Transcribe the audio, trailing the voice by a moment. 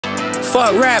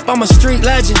Fuck rap, I'm a street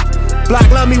legend. Block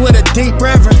love me with a deep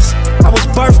reverence. I was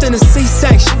birthed in a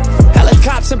C-section.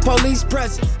 Helicopters and police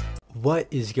presence. What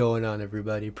is going on,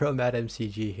 everybody?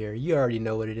 ProMadMCG here. You already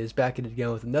know what it is. Back at it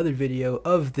again with another video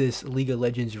of this League of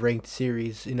Legends ranked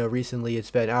series. You know, recently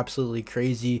it's been absolutely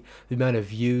crazy the amount of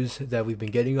views that we've been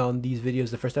getting on these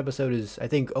videos. The first episode is, I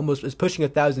think, is pushing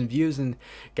 1,000 views. And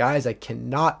guys, I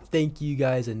cannot thank you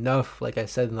guys enough. Like I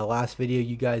said in the last video,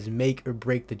 you guys make or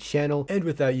break the channel. And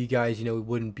without you guys, you know, we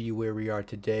wouldn't be where we are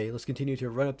today. Let's continue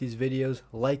to run up these videos.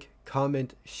 Like,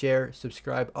 comment, share,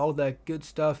 subscribe, all that good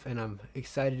stuff. And I'm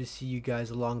excited to see you guys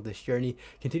along this journey.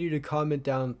 Continue to comment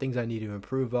down things I need to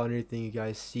improve on, anything you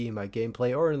guys see in my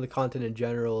gameplay or in the content in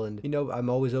general. And you know, I'm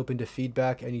always open to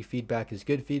feedback. Any feedback is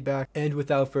good feedback. And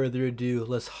without further ado,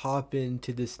 let's hop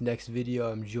into this next video.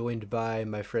 I'm joined by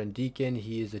my friend Deacon.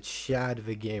 He is a Chad of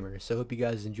a gamer. So I hope you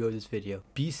guys enjoy this video.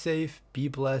 Be safe, be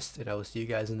blessed, and I will see you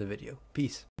guys in the video.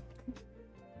 Peace.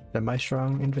 Am I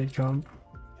strong in VidCom?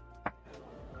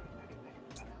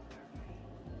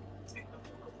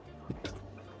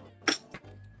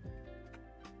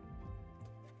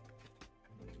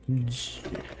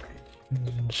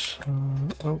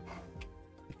 Oh.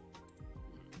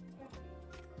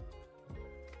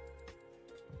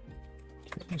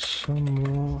 Some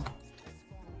more.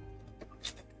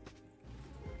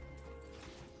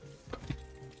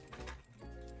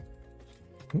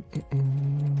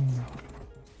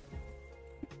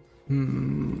 A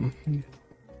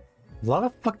lot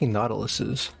of fucking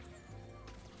Nautiluses.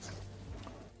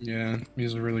 Yeah,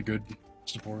 he's a really good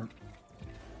support.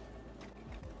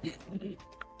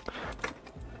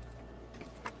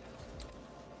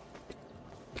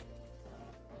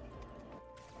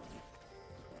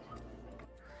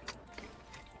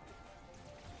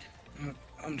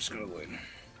 I'm just gonna win.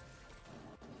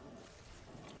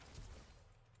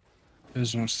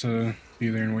 Fizz wants to be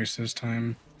there and waste his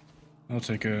time. I'll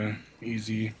take a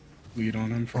easy lead on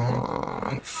him for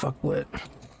now. Fuck what?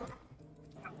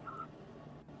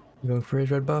 You going for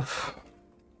his red buff?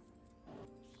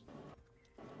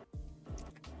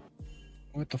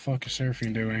 What the fuck is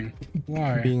Seraphine doing?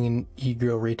 Why? Being an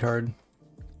e-girl retard.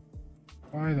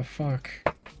 Why the fuck?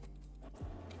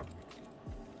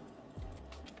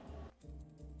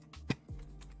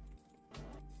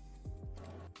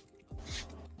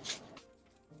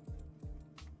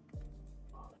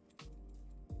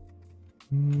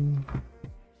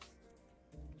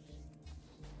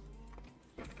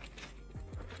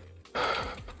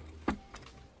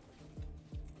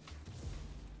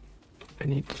 I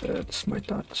need to smite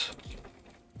that.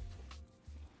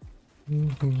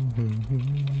 Bum,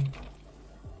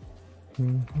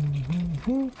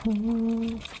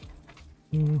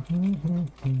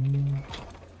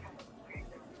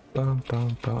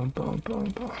 bum, bum, bum, bum,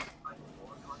 bum.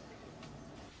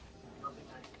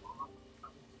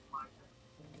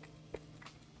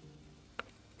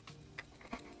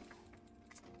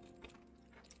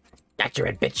 Got your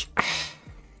red bitch.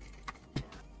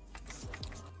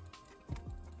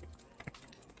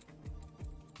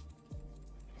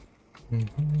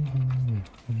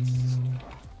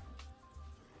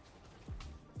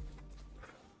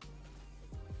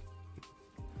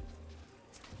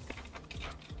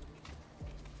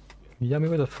 Yummy,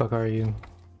 where the fuck are you?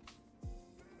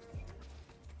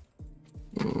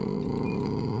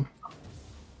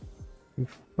 You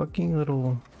fucking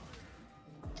little...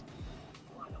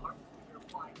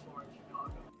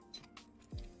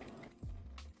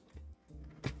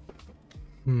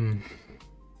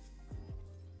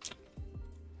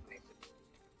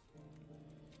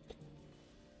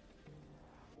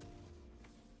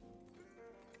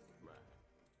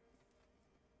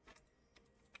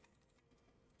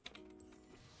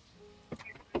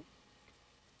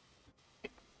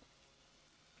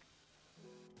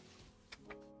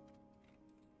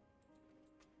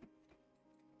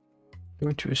 I'm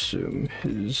going to assume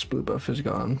his blue buff is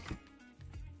gone.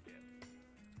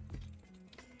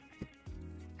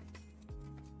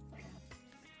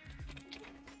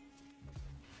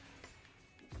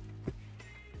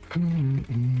 I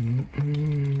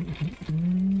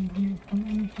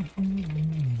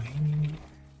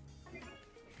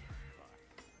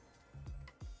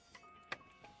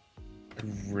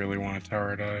really want a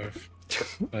tower dive.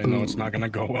 I know it's not gonna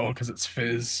go well because it's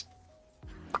Fizz.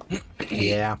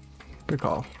 Yeah, good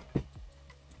call.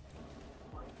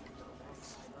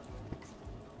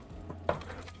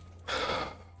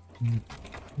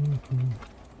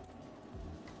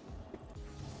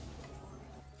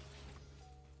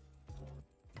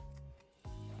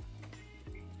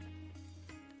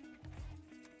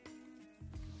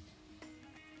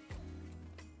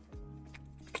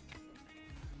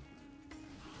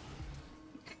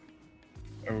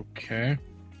 Okay.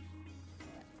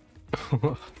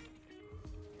 I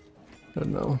don't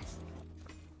know.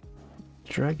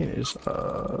 Dragon is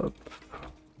up.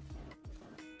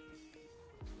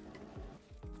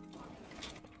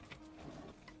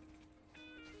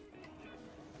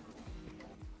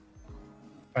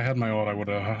 If I had my ult, I would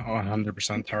have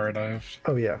 100% tower dived.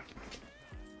 Oh yeah.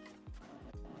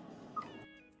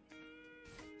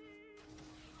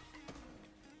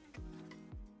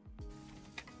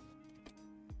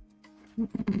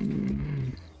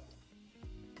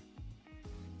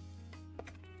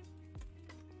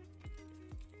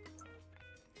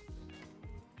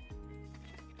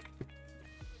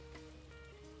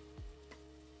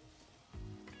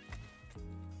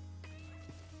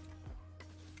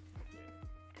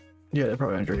 Yeah, they're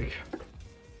probably on Drake.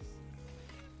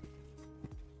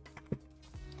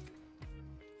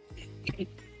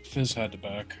 Fizz had to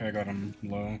back. I got him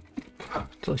low.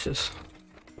 Delicious.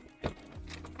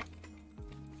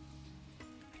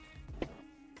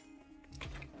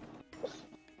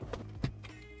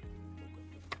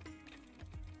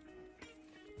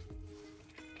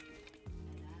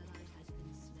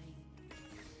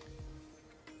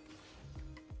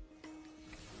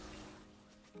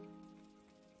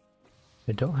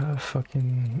 I don't have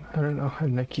fucking, I don't know, I have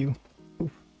neck you.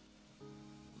 Oof.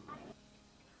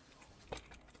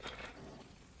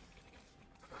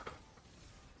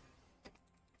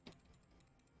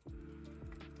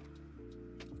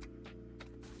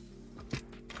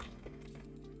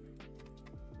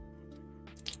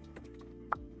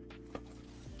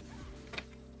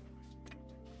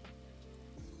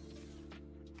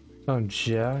 On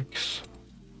Jax.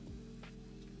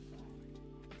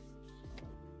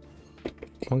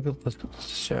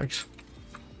 Let's Jax.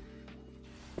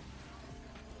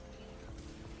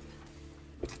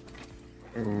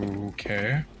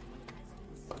 Okay.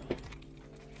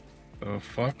 The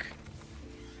fuck?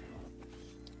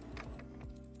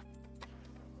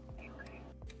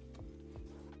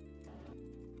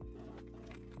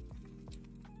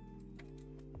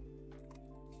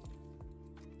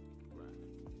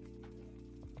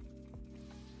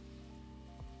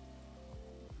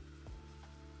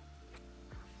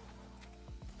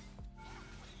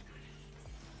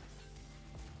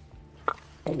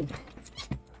 Oh.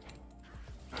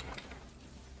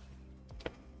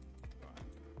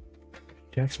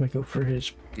 Jax might go for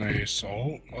his Nice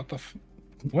ult. What the f-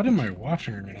 What am I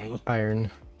watching right now?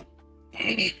 iron.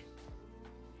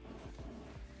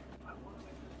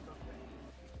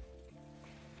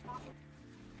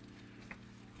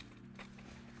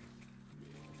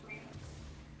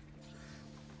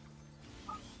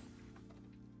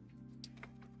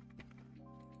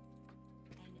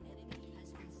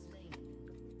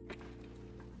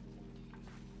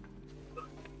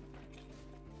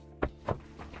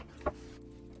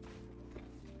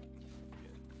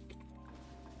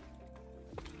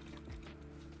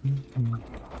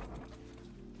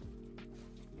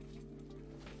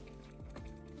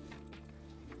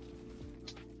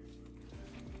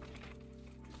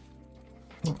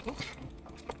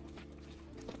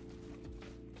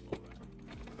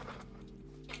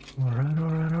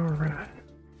 Alright.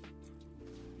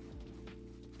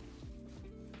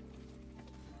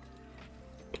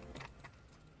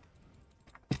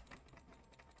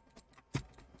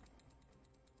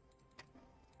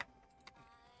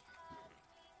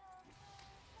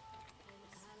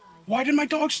 Why did my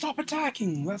dog stop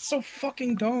attacking? That's so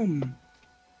fucking dumb.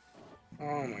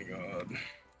 Oh my god.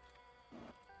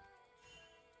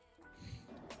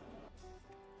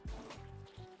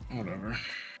 Whatever.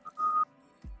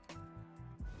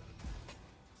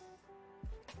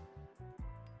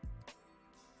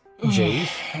 Jade?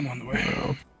 I'm on the way.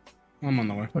 Oh, I'm on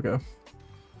the way. okay.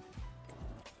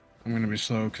 I'm gonna be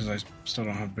slow because I still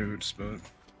don't have boots, but...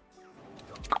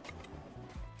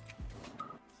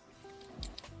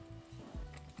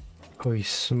 Oh, he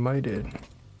smited.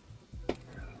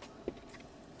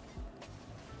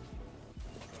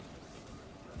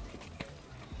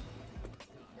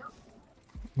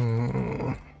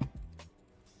 Mm.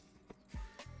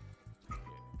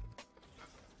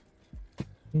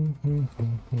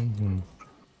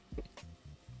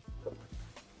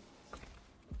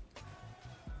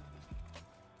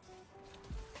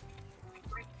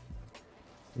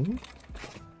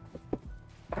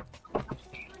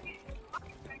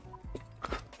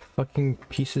 Fucking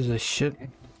pieces of shit.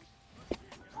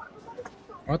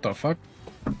 What the fuck?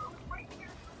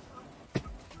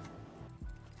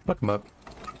 Fuck him up.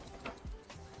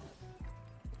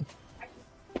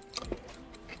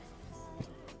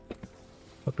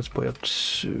 Fuck this boy up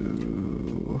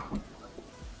to...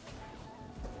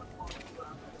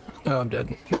 Oh, I'm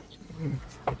dead.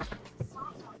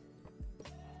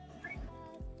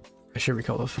 I should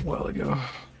recall this a while ago.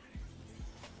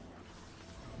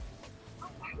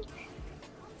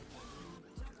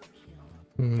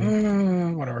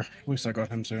 Whatever. At least I got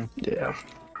him too. Yeah.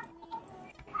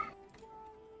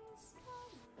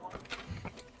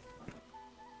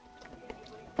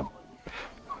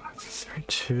 Three,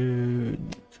 two,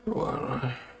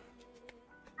 one.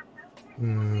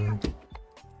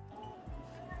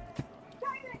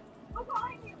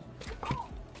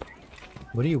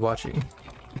 What are you watching?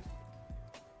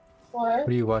 What? What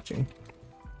are you watching?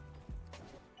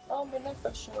 A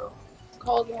Netflix show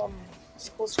called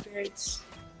School Spirits.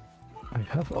 I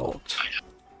have alt.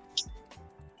 It's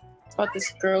about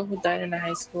this girl who died in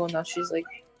high school. Now she's like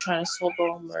trying to solve her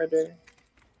own murder.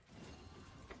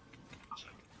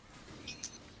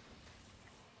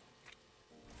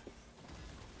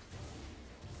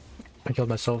 I killed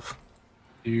myself.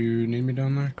 Do you need me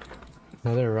down there?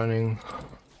 Now they're running.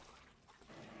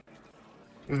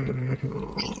 I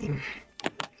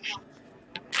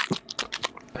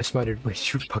smited way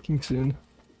too fucking soon.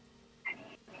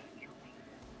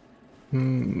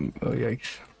 Oh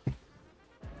yikes.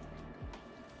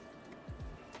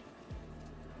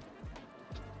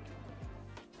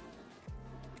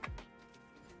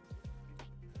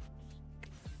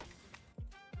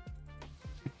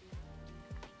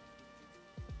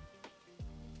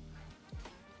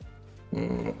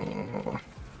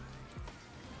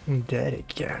 I'm dead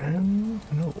again?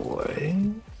 No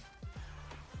way.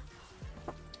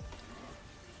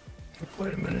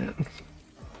 Wait a minute.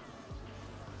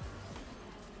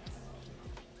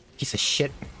 Piece of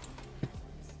shit.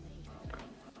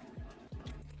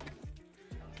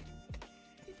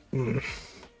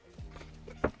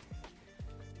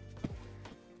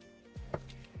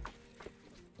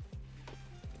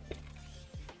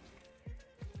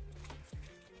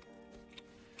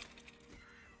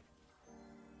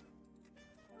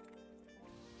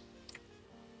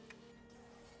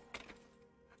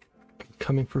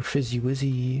 Coming for Fizzy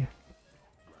Wizzy.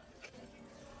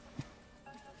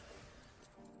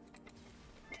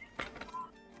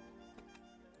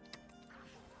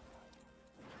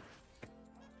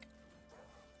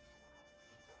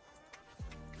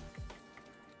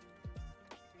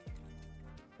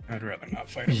 I'd rather not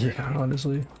fight him. Yeah,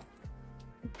 honestly.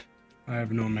 I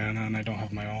have no mana and I don't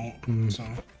have my ult, so.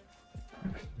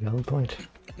 Valid point.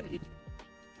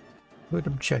 Good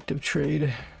objective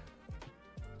trade.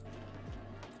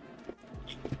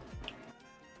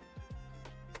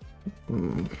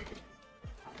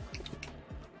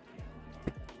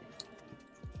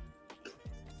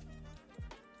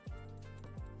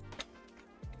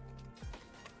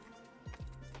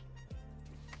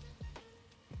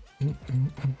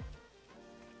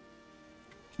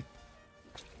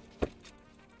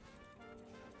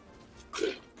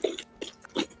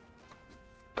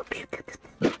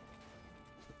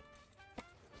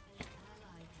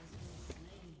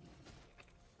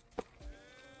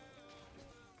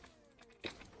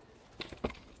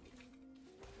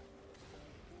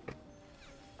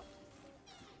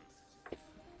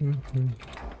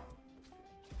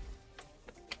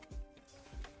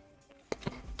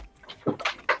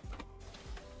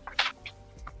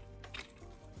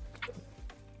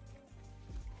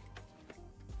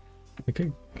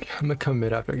 Okay, I'm gonna come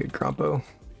mid after I get Grompo.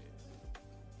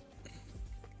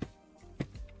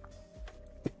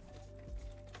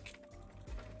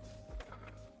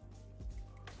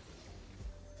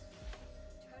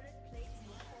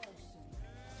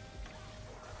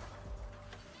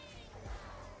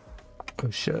 Oh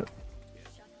shit.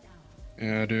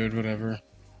 Yeah, dude, whatever.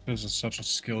 This is such a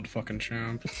skilled fucking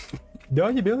champ. Yeah,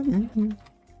 you Billy.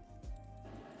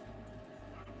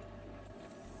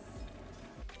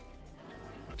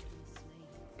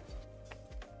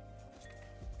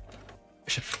 I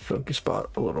should focus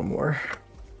bot a little more.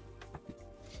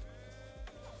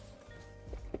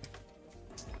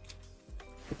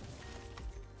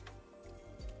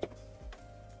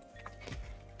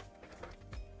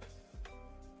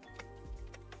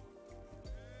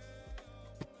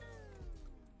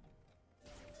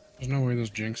 There's no way this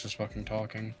Jinx is fucking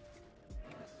talking.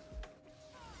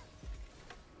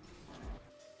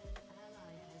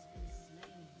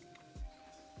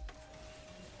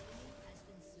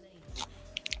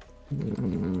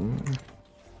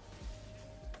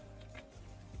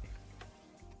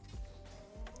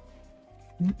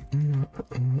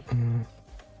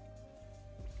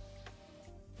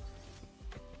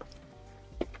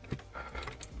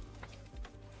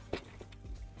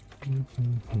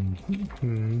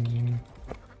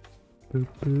 Boop,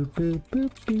 boop, boop,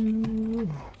 boop,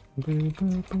 boop. They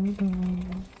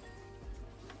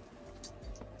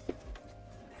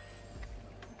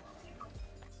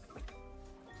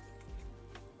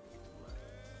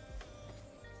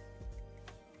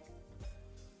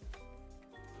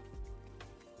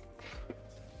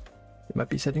might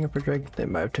be setting up a drag. They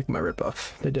might have taken my red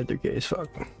buff. They did. They're gay as fuck.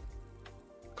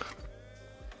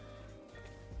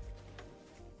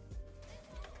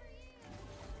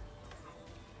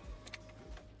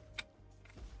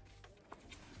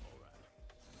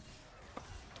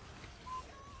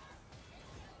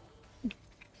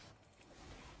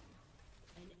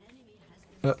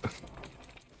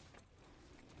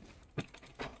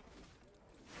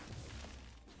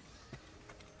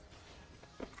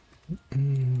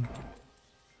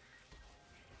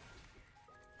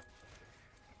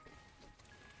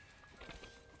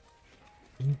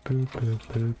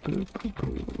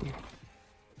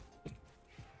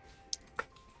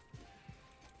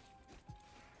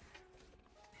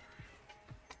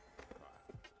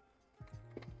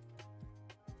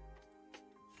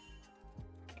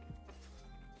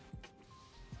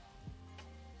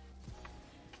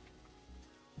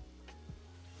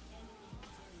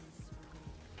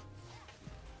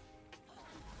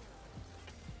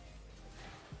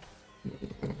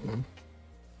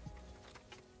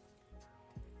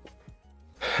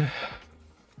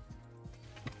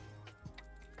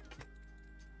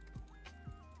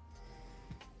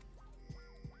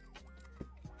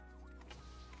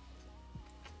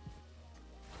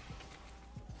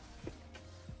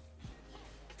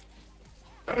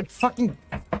 Fucking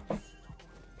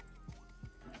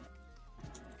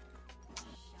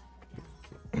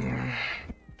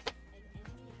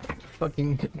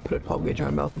fucking put a pulp gauge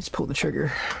on my mouth and just pull the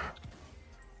trigger.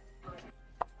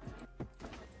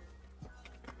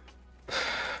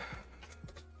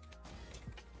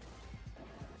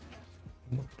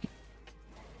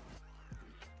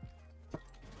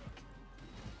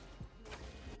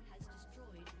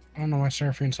 I don't know why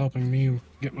Seraphine's helping me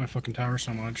get my fucking tower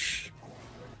so much.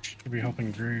 She could be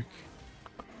helping Drake.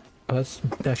 Oh, that's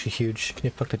actually huge. Can you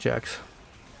fuck the jacks?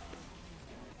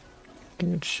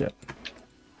 Good shit.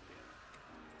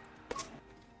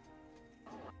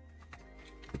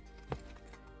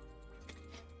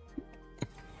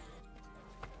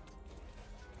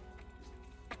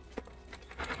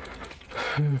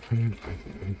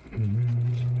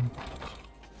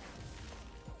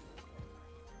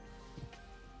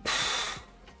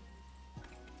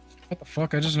 What the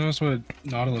fuck? I just noticed what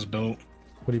Nautilus built.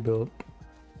 What do you build?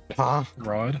 Huh?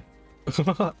 Rod.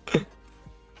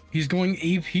 He's going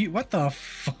AP. What the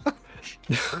fuck?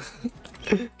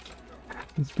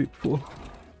 It's beautiful.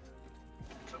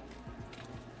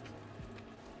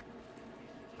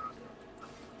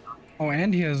 Oh,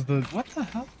 and he has the. What the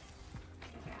hell?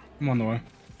 I'm on the way.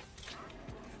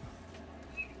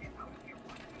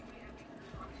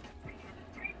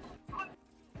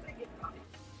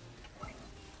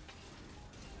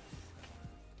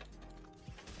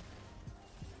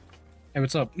 Hey,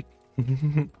 what's up?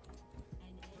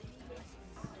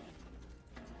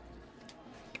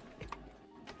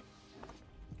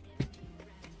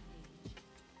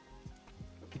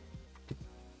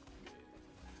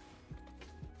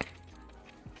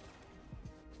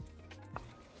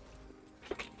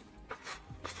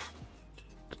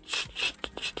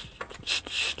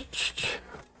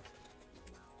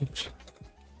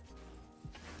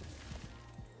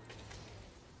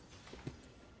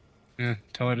 Yeah,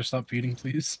 tell her to stop feeding,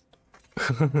 please.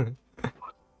 Oh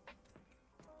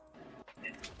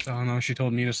no, she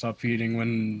told me to stop feeding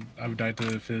when I died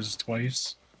to Fizz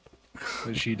twice.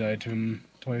 But she died to him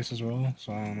twice as well,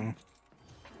 so I don't know.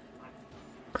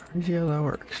 Crazy how that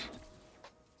works.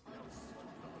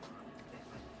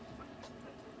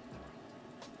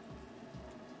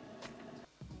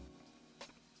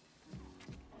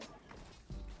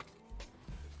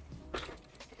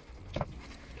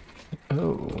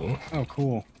 Oh. Oh,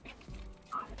 cool.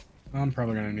 I'm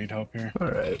probably gonna need help here.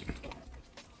 Alright.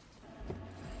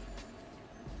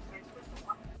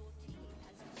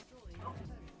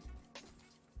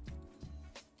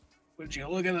 Would you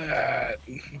look at that?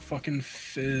 Fucking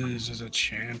Fizz is a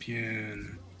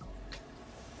champion.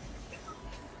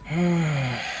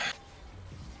 Oh.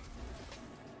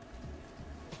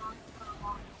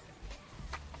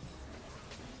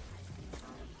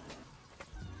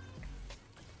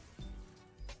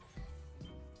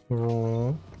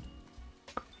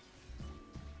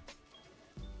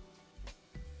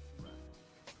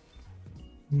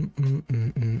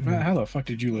 How the fuck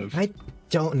did you live? I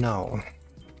don't know.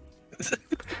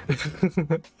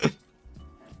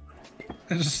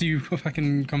 I just see you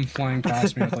fucking come flying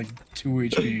past me with like 2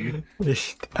 HP.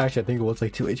 Actually, I think it was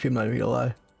like 2 HP, I'm not even gonna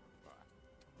lie.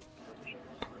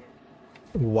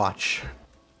 Watch.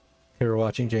 Hey, we're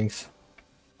watching Jinx.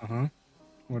 Uh-huh.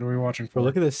 What are we watching for? Bro,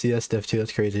 look at the CS stuff too,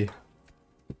 that's crazy.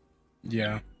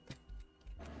 Yeah.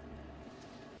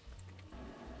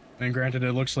 And granted,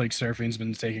 it looks like Seraphine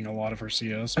been taking a lot of her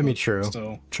CS. I mean, true.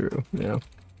 Still. True, yeah.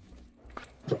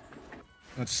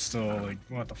 That's still, like,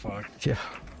 what the fuck? Yeah.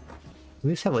 At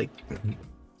least have, like,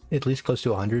 at least close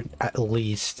to 100. At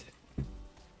least.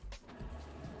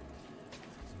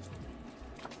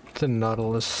 It's a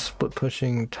Nautilus split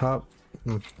pushing top.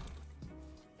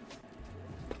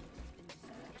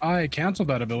 I canceled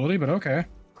that ability, but okay.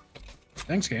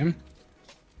 Thanks, game.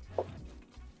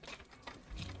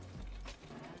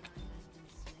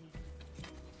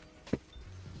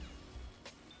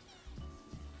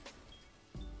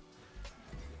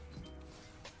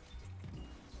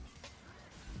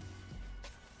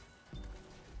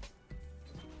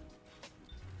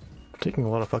 Taking a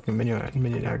lot of fucking minion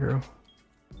aggro.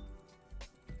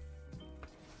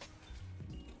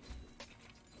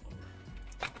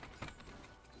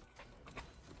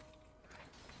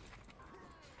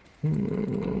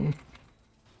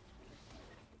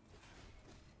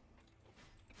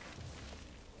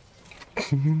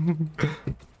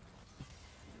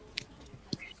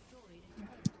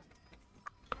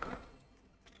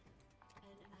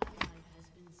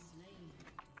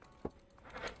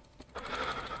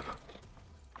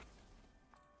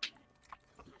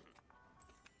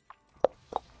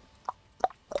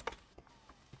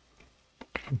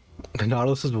 The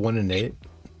Nautilus is 1 and 8.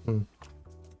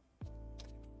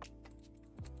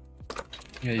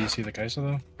 Yeah, you see the Kaisa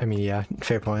though? I mean, yeah,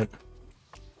 fair point.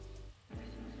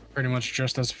 Pretty much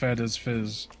just as fed as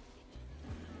Fizz.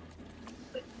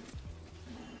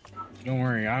 Don't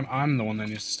worry, I'm the one that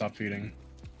needs to stop feeding.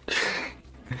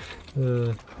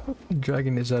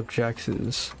 Dragon is up, Jax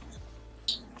is.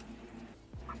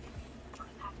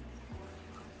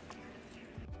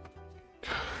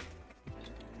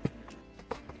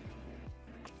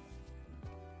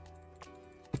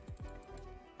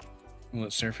 We'll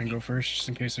let Seraphine go first, just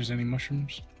in case there's any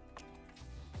mushrooms.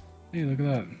 Hey, look at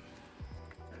that.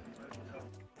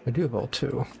 I do have all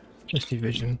 2. Misty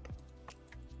Vision.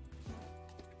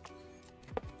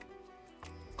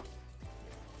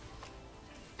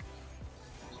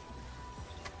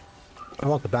 I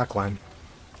want the back line.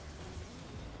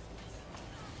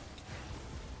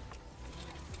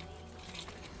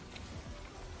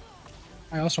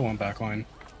 I also want backline.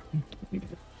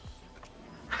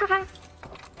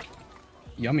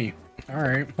 Yummy.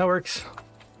 Alright. That works.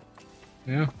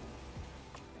 Yeah.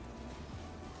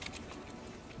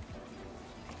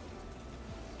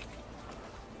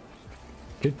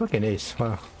 Good fucking ace.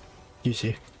 Wow.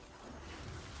 Juicy.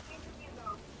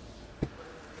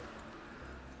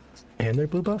 And their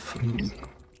blue buff?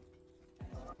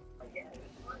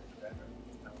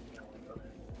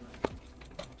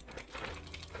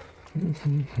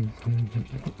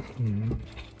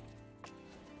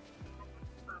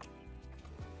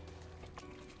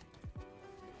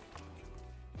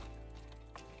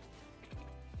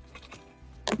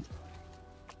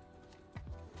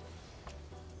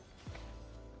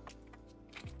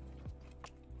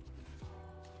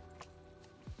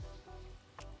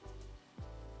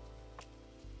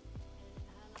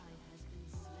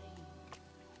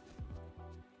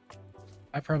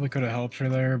 I probably could have helped her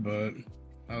there, but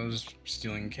I was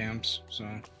stealing camps, so.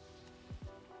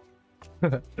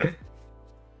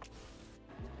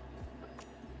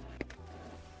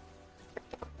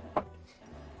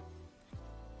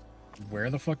 Where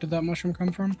the fuck did that mushroom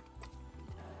come from?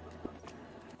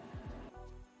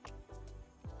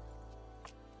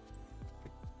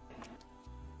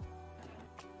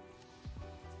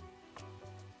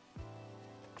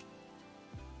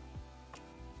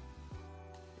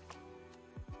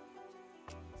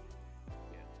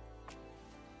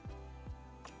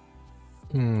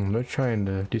 They're trying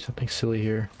to do something silly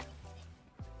here.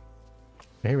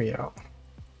 Hear me out.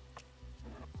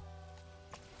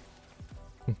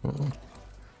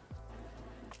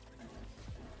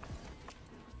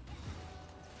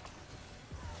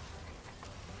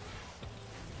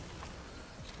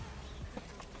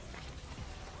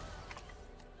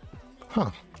 Huh.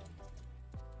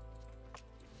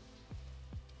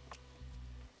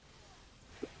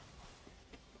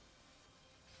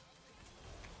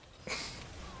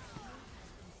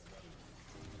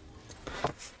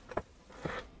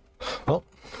 Well.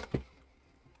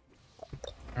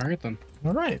 Alright then.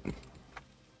 Alright.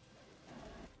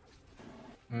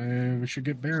 We should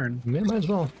get Baron. Might as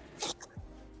well.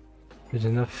 There's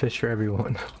enough fish for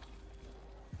everyone.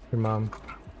 Your mom.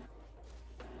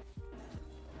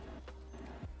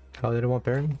 Oh, they don't want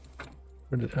Baron?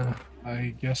 Or did,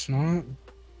 I guess not.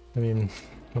 I mean,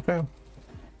 okay.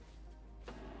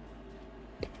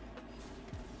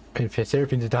 If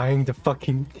Seraphine's dying the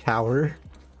fucking tower.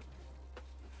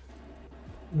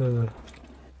 Well,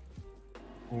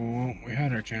 we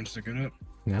had our chance to get it.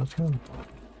 Now it's gone.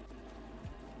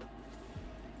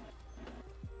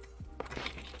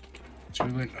 Too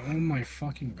late. Oh my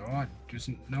fucking god.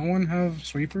 Doesn't no one have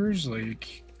sweepers?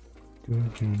 Like...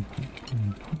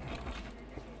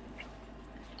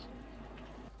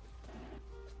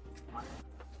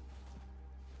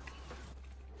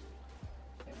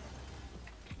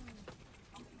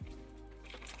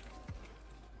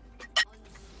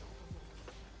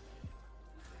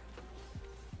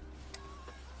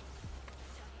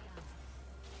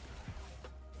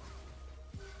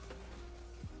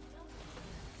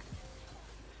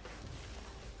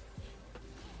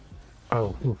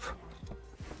 Oh, oof.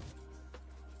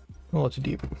 Oh, it's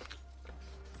deep.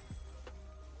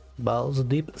 Balls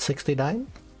deep 69?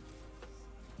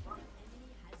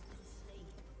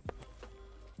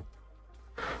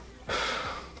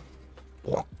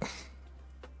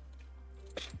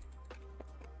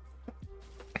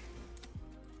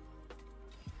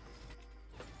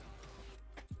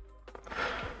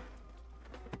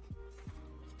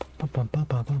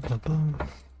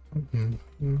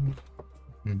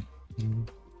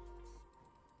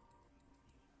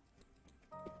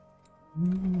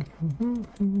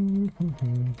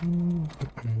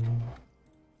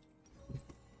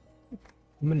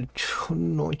 Minute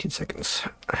 19 seconds.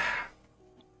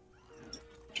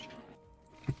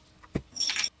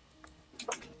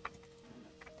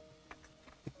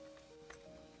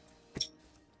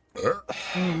 Oh,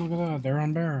 look at that. They're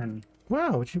on Baron.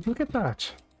 Wow, would you look at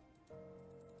that?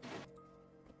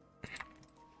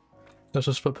 Let's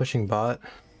just put pushing bot.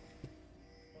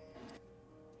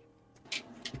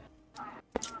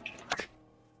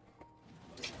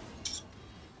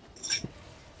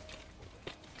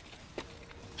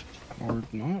 Or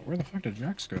not? Where the fuck did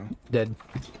Jax go? Dead.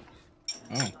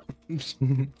 Oh. Oops.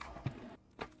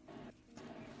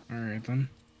 Alright then.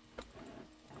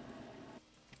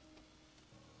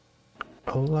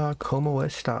 Hola, ¿cómo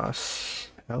estás?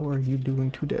 How are you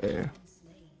doing today?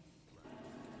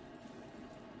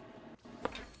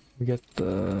 We get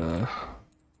the...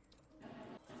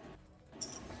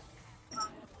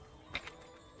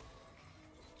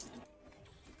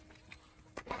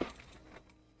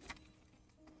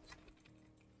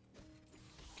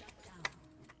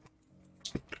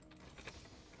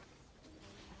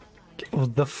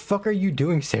 What the fuck are you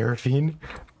doing, Seraphine?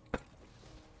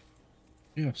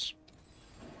 Yes.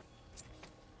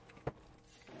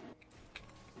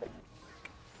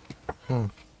 Hmm.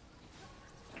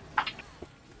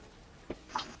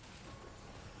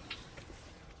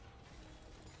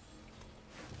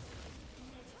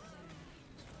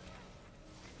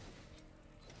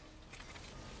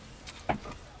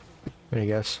 I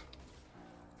guess.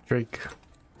 Drake.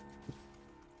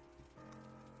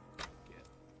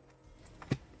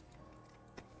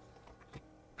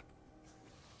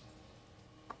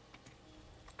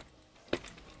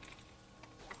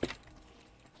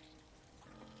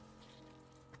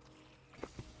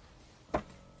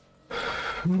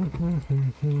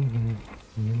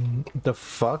 The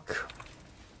fuck?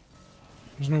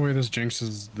 There's no way this Jinx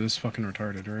is this fucking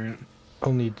retarded, right?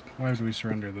 Only... Why do we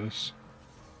surrender this?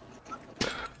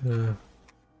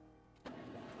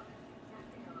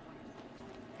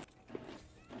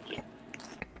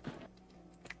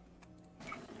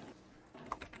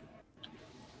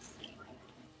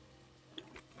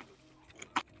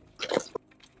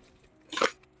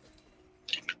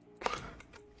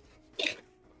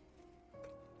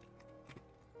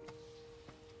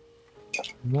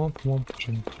 Womp womp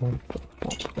womp womp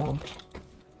womp womp.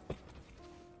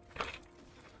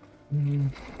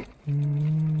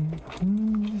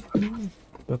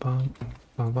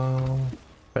 Ba-bum.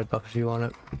 Red buff if you want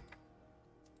it.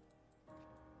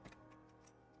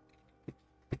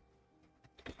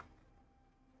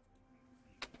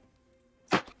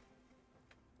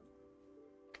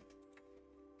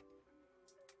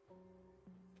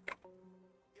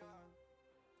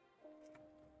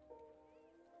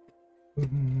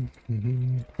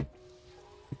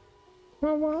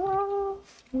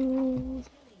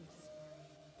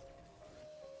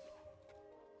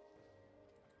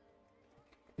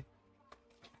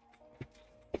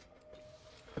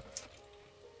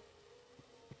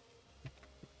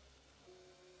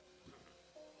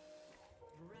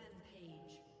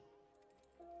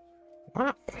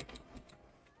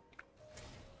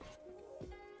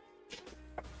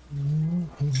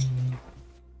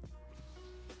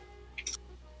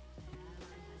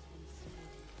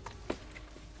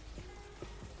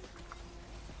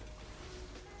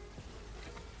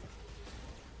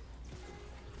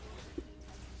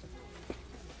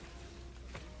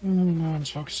 No,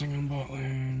 it's focusing on bot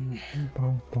lane. I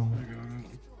got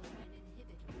it.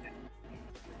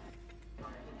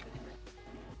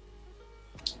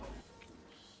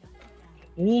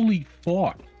 Holy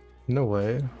fuck! No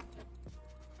way.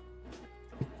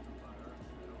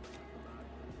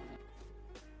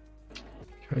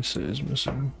 Kaisa is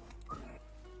missing.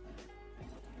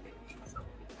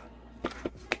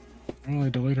 Well, I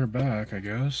delayed her back, I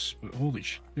guess. But holy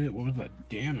shit, what was that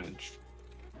damage?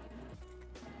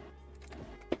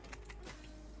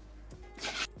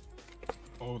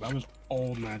 Oh, that was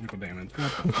all magical damage.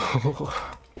 What the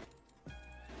fuck?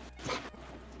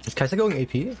 Is Kaisa going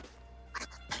AP?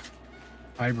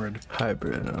 Hybrid.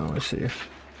 Hybrid, oh, I see.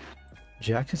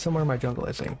 Jax is somewhere in my jungle,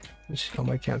 I think. All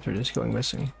my camps are just going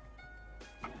missing.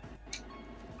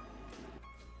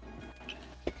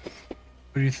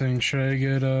 What do you think? Should I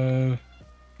get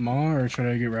Ma or should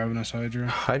I get Ravenous Hydra?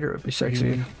 Hydra would be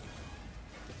sexy.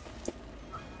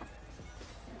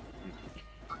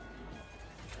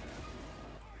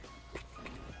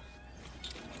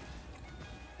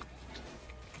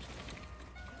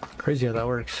 Crazy how that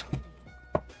works.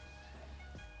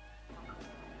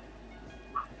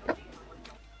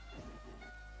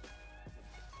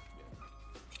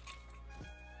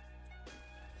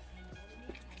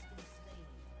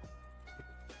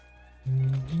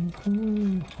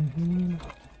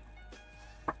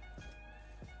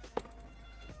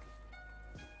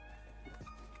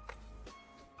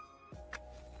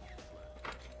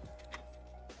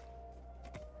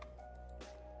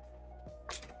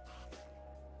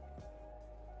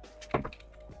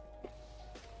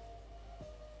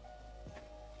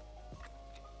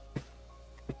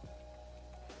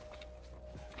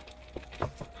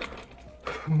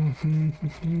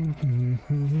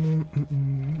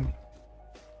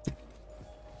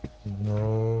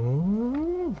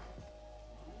 No.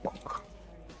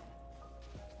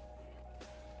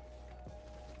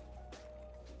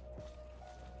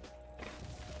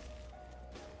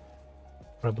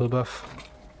 A blue buff.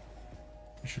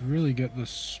 I should really get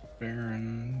this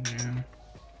Baron, yeah.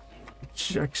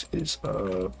 Jax is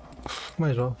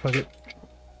might as well, fuck it.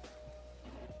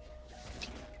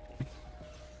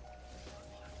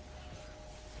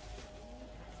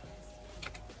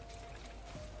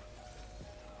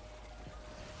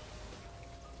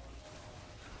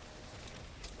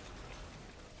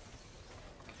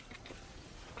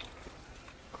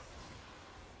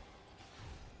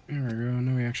 There we go,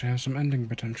 now we actually have some ending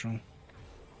potential.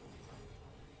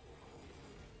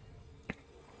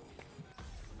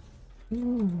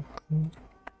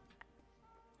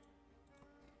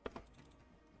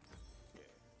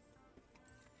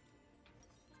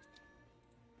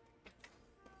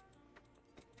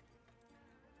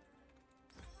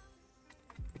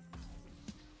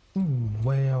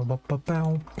 Well,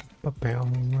 ba-ba-bow, ba-bow,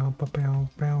 ba-bow,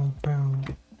 bow, bow.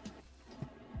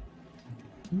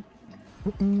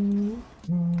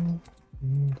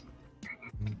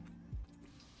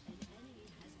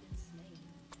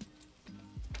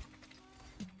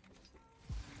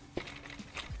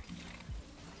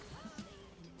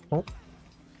 Oh.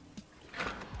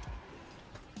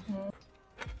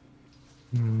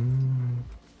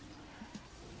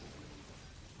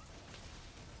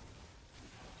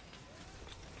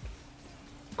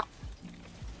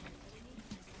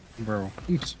 Bro,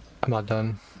 oops. I'm not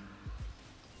done.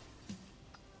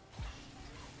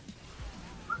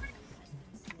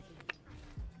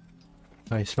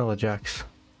 I smell a Jax.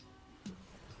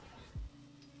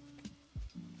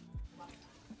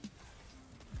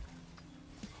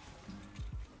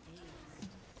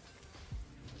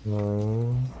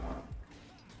 No.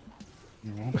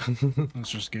 You won't. That's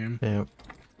just game. Yep.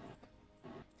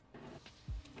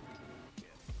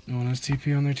 No one has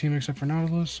TP on their team except for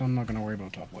Nautilus, so I'm not gonna worry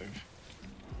about top wave.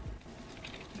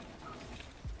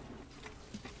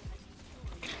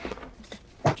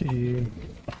 GG.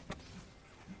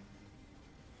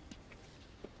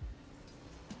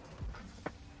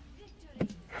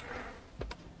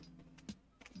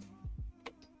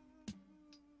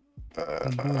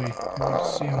 Oh boy,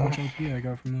 let's see how much LP I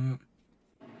got from that.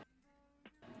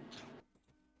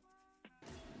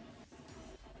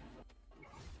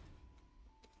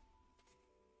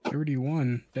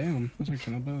 $31. Damn, that's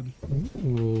actually not bad.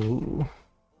 Ooh.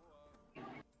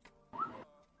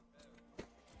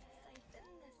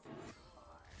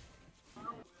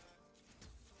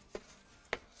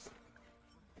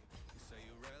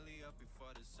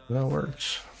 That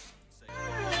works.